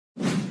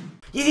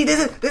You see,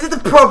 this is the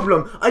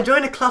problem. I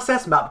joined a Class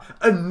S map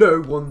and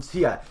no one's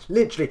here.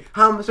 Literally,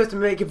 how am I supposed to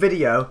make a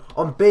video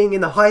on being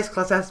in the highest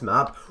Class S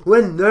map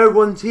when no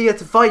one's here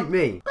to fight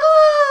me?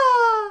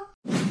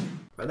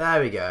 But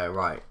there we go,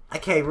 right.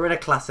 Okay, we're in a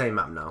Class A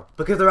map now.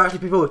 Because there are actually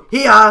people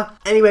here!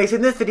 Anyways,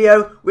 in this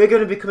video, we're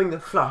going to be becoming the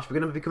Flash. We're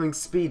going to be becoming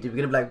speedy. We're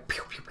going to be like...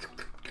 Pew, pew, pew,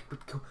 pew,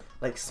 pew,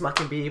 like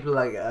smacking people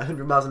like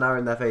 100 miles an hour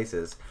in their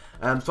faces.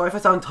 Sorry if I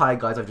sound tired,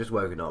 guys. I've just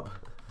woken up.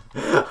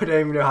 I don't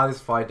even know how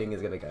this fighting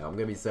is going to go. I'm going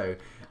to be so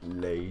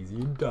lazy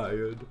and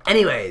tired.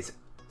 Anyways,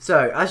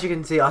 so as you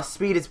can see, our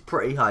speed is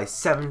pretty high.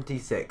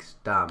 76.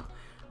 Damn.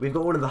 We've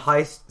got one of the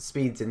highest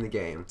speeds in the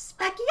game.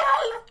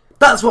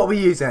 That's what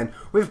we're using.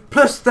 With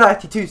plus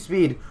 32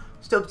 speed.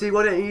 Stubbzy,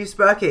 why don't you use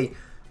Spurky?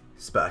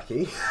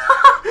 Spurky?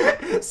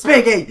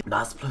 Spiggy!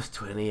 That's plus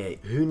 28.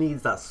 Who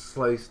needs that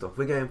slow stuff?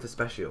 We're going for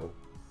special.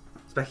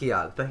 Special.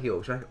 I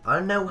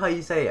don't know how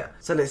you say it.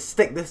 So let's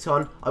stick this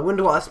on. I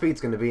wonder what our speed's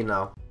going to be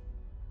now.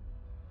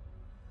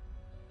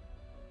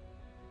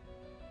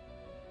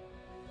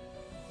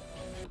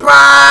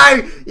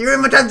 Bro! You're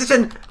in my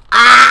transition!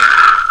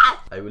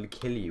 Ah! I will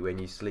kill you when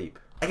you sleep.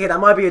 Okay, that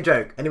might be a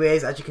joke.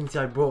 Anyways, as you can see,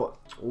 I brought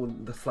all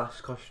the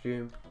Flash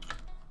costume.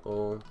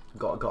 Or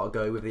gotta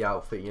go with the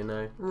outfit, you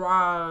know.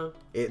 Wow.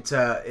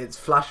 It's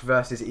Flash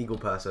versus Eagle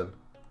Person.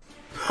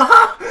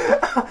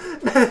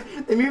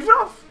 They moved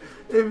off.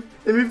 They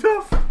moved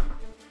off.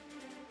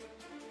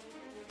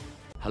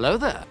 Hello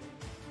there.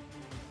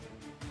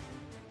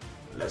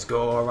 Let's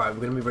go. All right,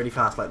 we're gonna be really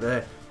fast. Like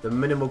the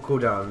minimal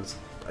cooldowns.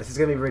 This is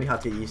gonna be really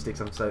hard to get used to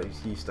because I'm so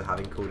used to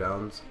having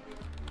cooldowns.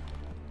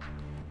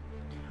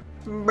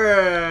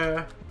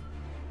 Bruh.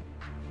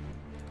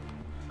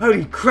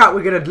 Holy crap,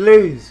 we're gonna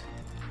lose.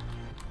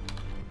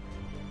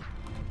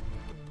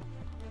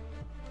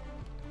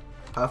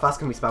 How fast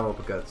can we spam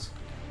uppercuts?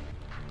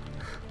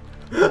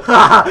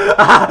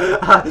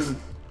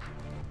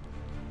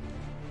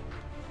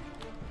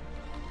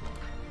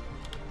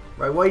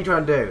 Right, what are you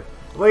trying to do?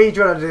 What are you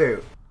trying to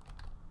do?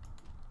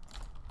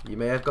 You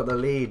may have got the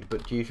lead,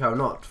 but you shall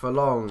not for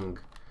long.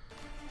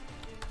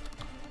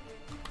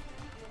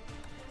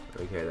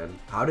 Okay then.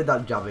 How did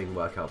that jabbing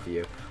work out for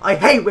you? I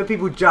hate when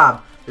people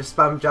jab. Just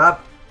spam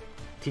jab.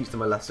 Teach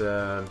them a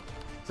lesson.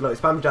 So look,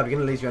 spam jab, you're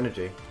gonna lose your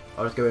energy.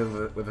 I'll just go in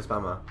with a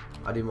spammer.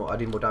 I do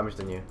more damage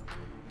than you.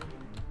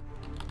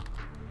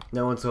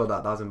 No one saw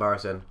that. That was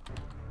embarrassing.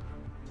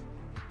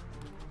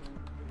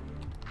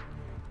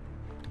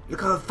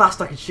 Look how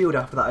fast I can shield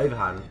after that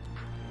overhand.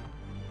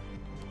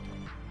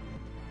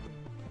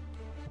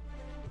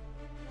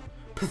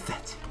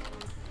 Pathetic.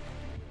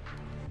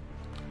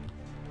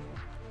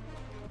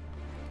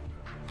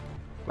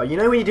 Right, you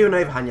know when you do an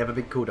overhand, you have a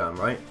big cooldown,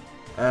 right?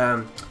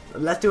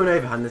 Let's do an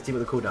overhand. Let's see what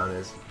the cooldown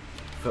is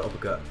for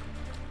uppercut.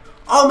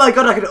 Oh my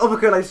god, I can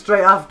uppercut like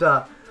straight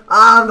after.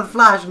 Ah, the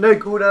Flash. No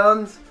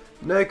cooldowns.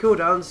 No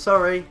cooldowns.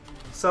 Sorry.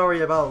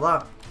 Sorry about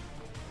that.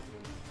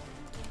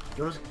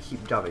 You want to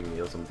keep jabbing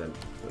me or something?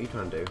 What are you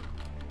trying to do?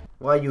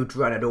 What are you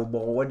trying to do,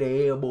 boy?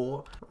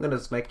 I'm gonna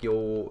smack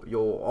your.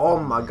 Oh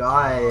my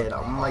god.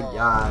 Oh my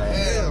god.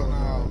 Hell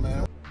no,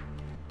 man.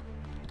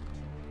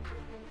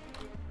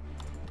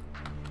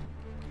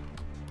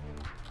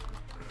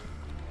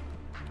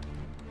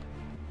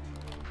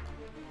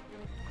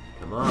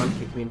 Come on,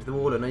 kick me into the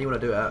wall. I know you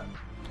want to do it.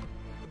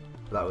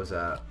 That was.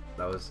 Come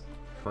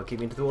on, kick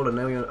me into the wall. I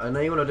know you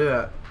want to do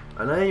it.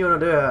 I know you want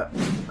to do it.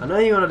 I know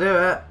you want to do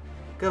it.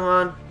 Come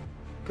on.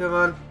 Come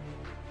on.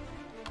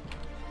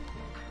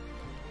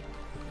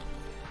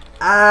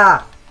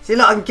 Ah! See,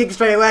 look, I can kick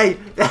straight away.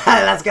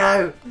 Let's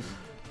go.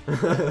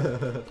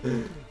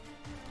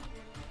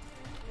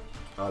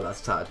 Oh,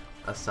 that's sad.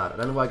 That's sad. I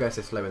don't know why I go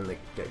so slow when they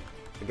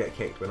get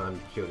kicked when I'm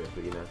shielded,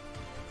 but you know.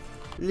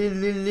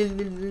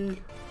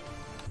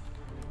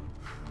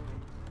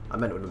 I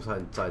meant when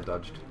I'm side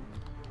dodged.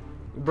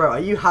 Bro, are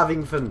you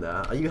having fun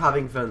there? Are you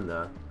having fun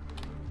there?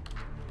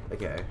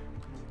 Okay.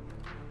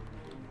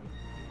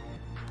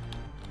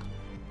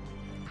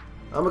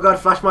 Oh my god,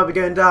 Flash might be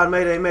going down.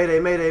 Mayday, mayday,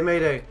 mayday,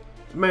 mayday.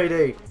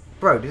 Mayday.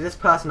 Bro, does this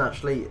person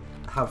actually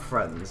have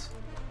friends?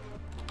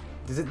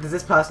 Does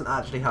this person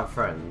actually have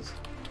friends?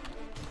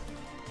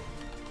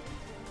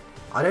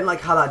 I don't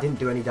like how that didn't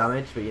do any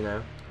damage, but you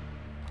know.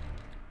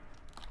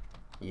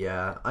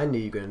 Yeah, I knew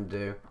you were going to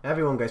do.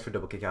 Everyone goes for a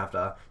double kick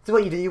after. So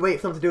what you do, you wait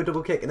for them to do a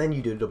double kick, and then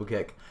you do a double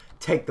kick.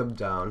 Take them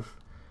down.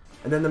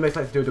 And then they're most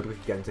likely to do a double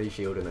kick again, so you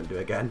shield and then do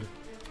it again.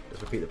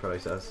 Just repeat the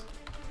process.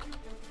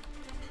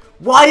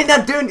 Why didn't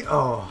that do any—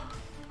 Oh.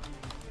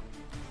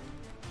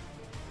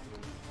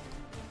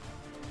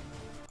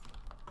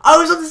 I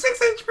was on the 6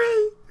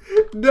 HP!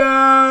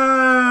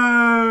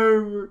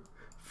 No!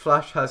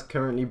 Flash has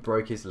currently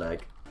broke his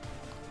leg.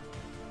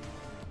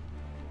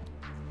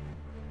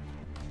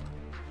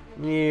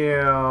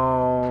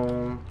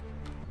 Meow.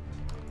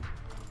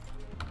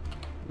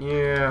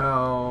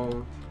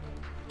 Meow.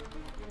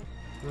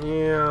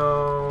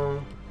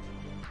 Meow.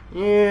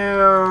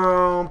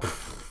 Meow.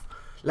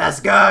 Let's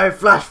go!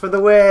 Flash for the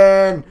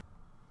win!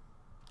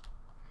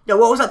 Yeah,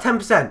 what was that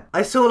 10%?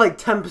 I saw like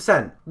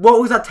 10%. What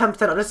was that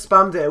 10%? I just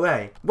spammed it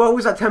away. What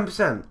was that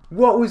 10%?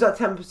 What was that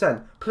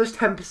 10%? Plus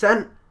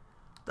 10%?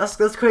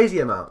 That's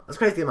crazy amount. That's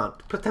crazy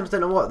amount. Plus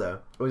 10% on what though?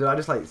 Or did I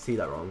just like see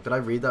that wrong? Did I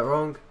read that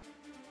wrong?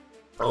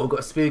 Oh,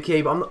 got a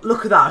spooky, but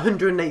look at that,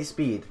 108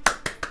 speed.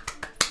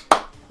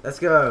 Let's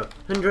go.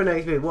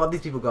 108 speed. What have these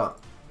people got?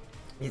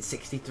 It's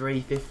 63,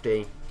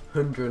 50,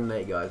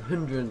 108 guys.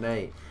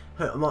 108.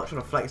 I'm not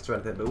trying to flex or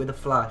anything, but with a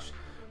flash.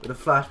 With a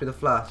flash, with a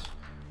flash.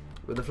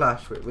 With a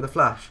flash, with a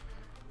flash.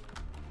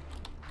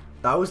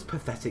 That was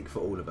pathetic for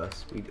all of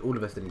us. All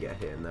of us didn't get a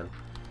hit in then.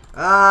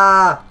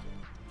 Ah!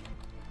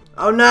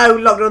 Oh no,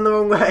 locked on the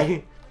wrong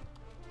way.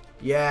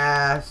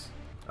 Yes.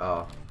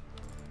 Oh.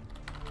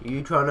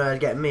 You trying to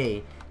get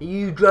me?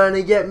 You trying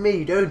to get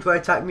me? Don't try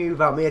to attack me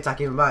without me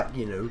attacking back,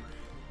 you know.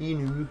 You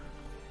know.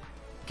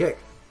 Kick.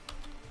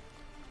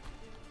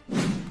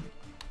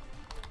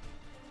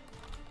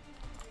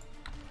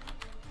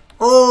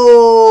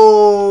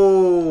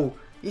 Oh!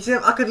 You see,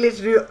 I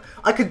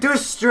could do a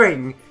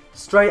string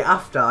straight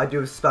after I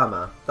do a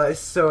spammer. That is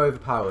so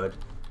overpowered.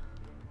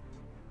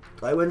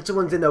 Like when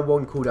someone's in their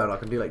one cooldown, I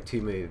can do like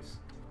 2 moves.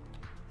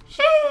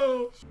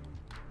 Sheesh.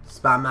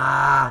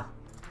 Spammer.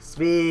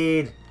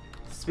 Speed.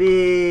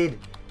 Speed.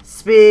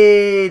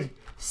 Speed.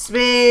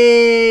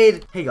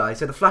 Speed. Hey guys,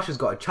 so the Flash has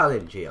got a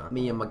challenge here.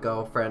 Me and my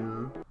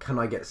girlfriend. Can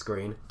I get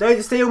screen?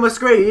 Don't steal my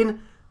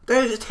screen.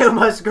 Don't steal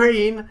my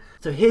screen.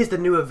 So here's the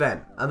new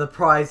event, and the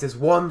prize is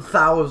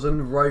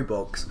 1,000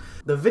 Robux.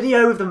 The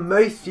video with the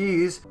most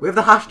views with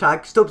the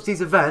hashtag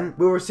Stubbzy's event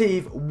will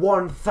receive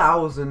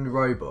 1,000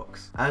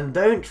 Robux. And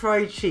don't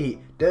try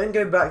cheat. Don't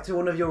go back to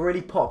one of your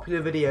really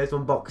popular videos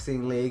on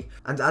Boxing League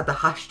and add the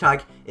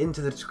hashtag into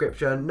the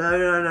description. No,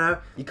 no, no.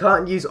 You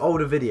can't use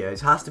older videos.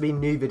 It has to be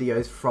new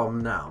videos from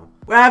now.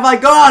 Where have I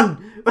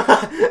gone?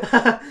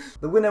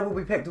 The winner will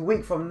be picked a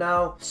week from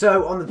now,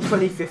 so on the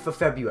 25th of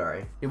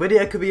February. Your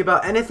video could be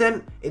about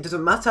anything, it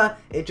doesn't matter,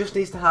 it just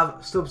needs to have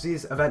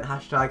Stubbzy's event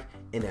hashtag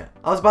in it.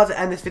 I was about to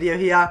end this video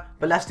here,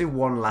 but let's do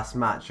one last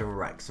match and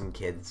wreck some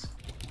kids.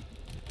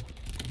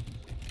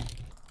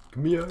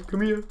 Come here,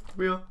 come here, come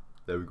here.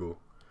 There we go.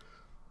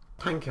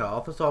 Thank you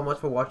all so much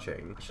for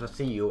watching. I shall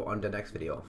see you on the next video.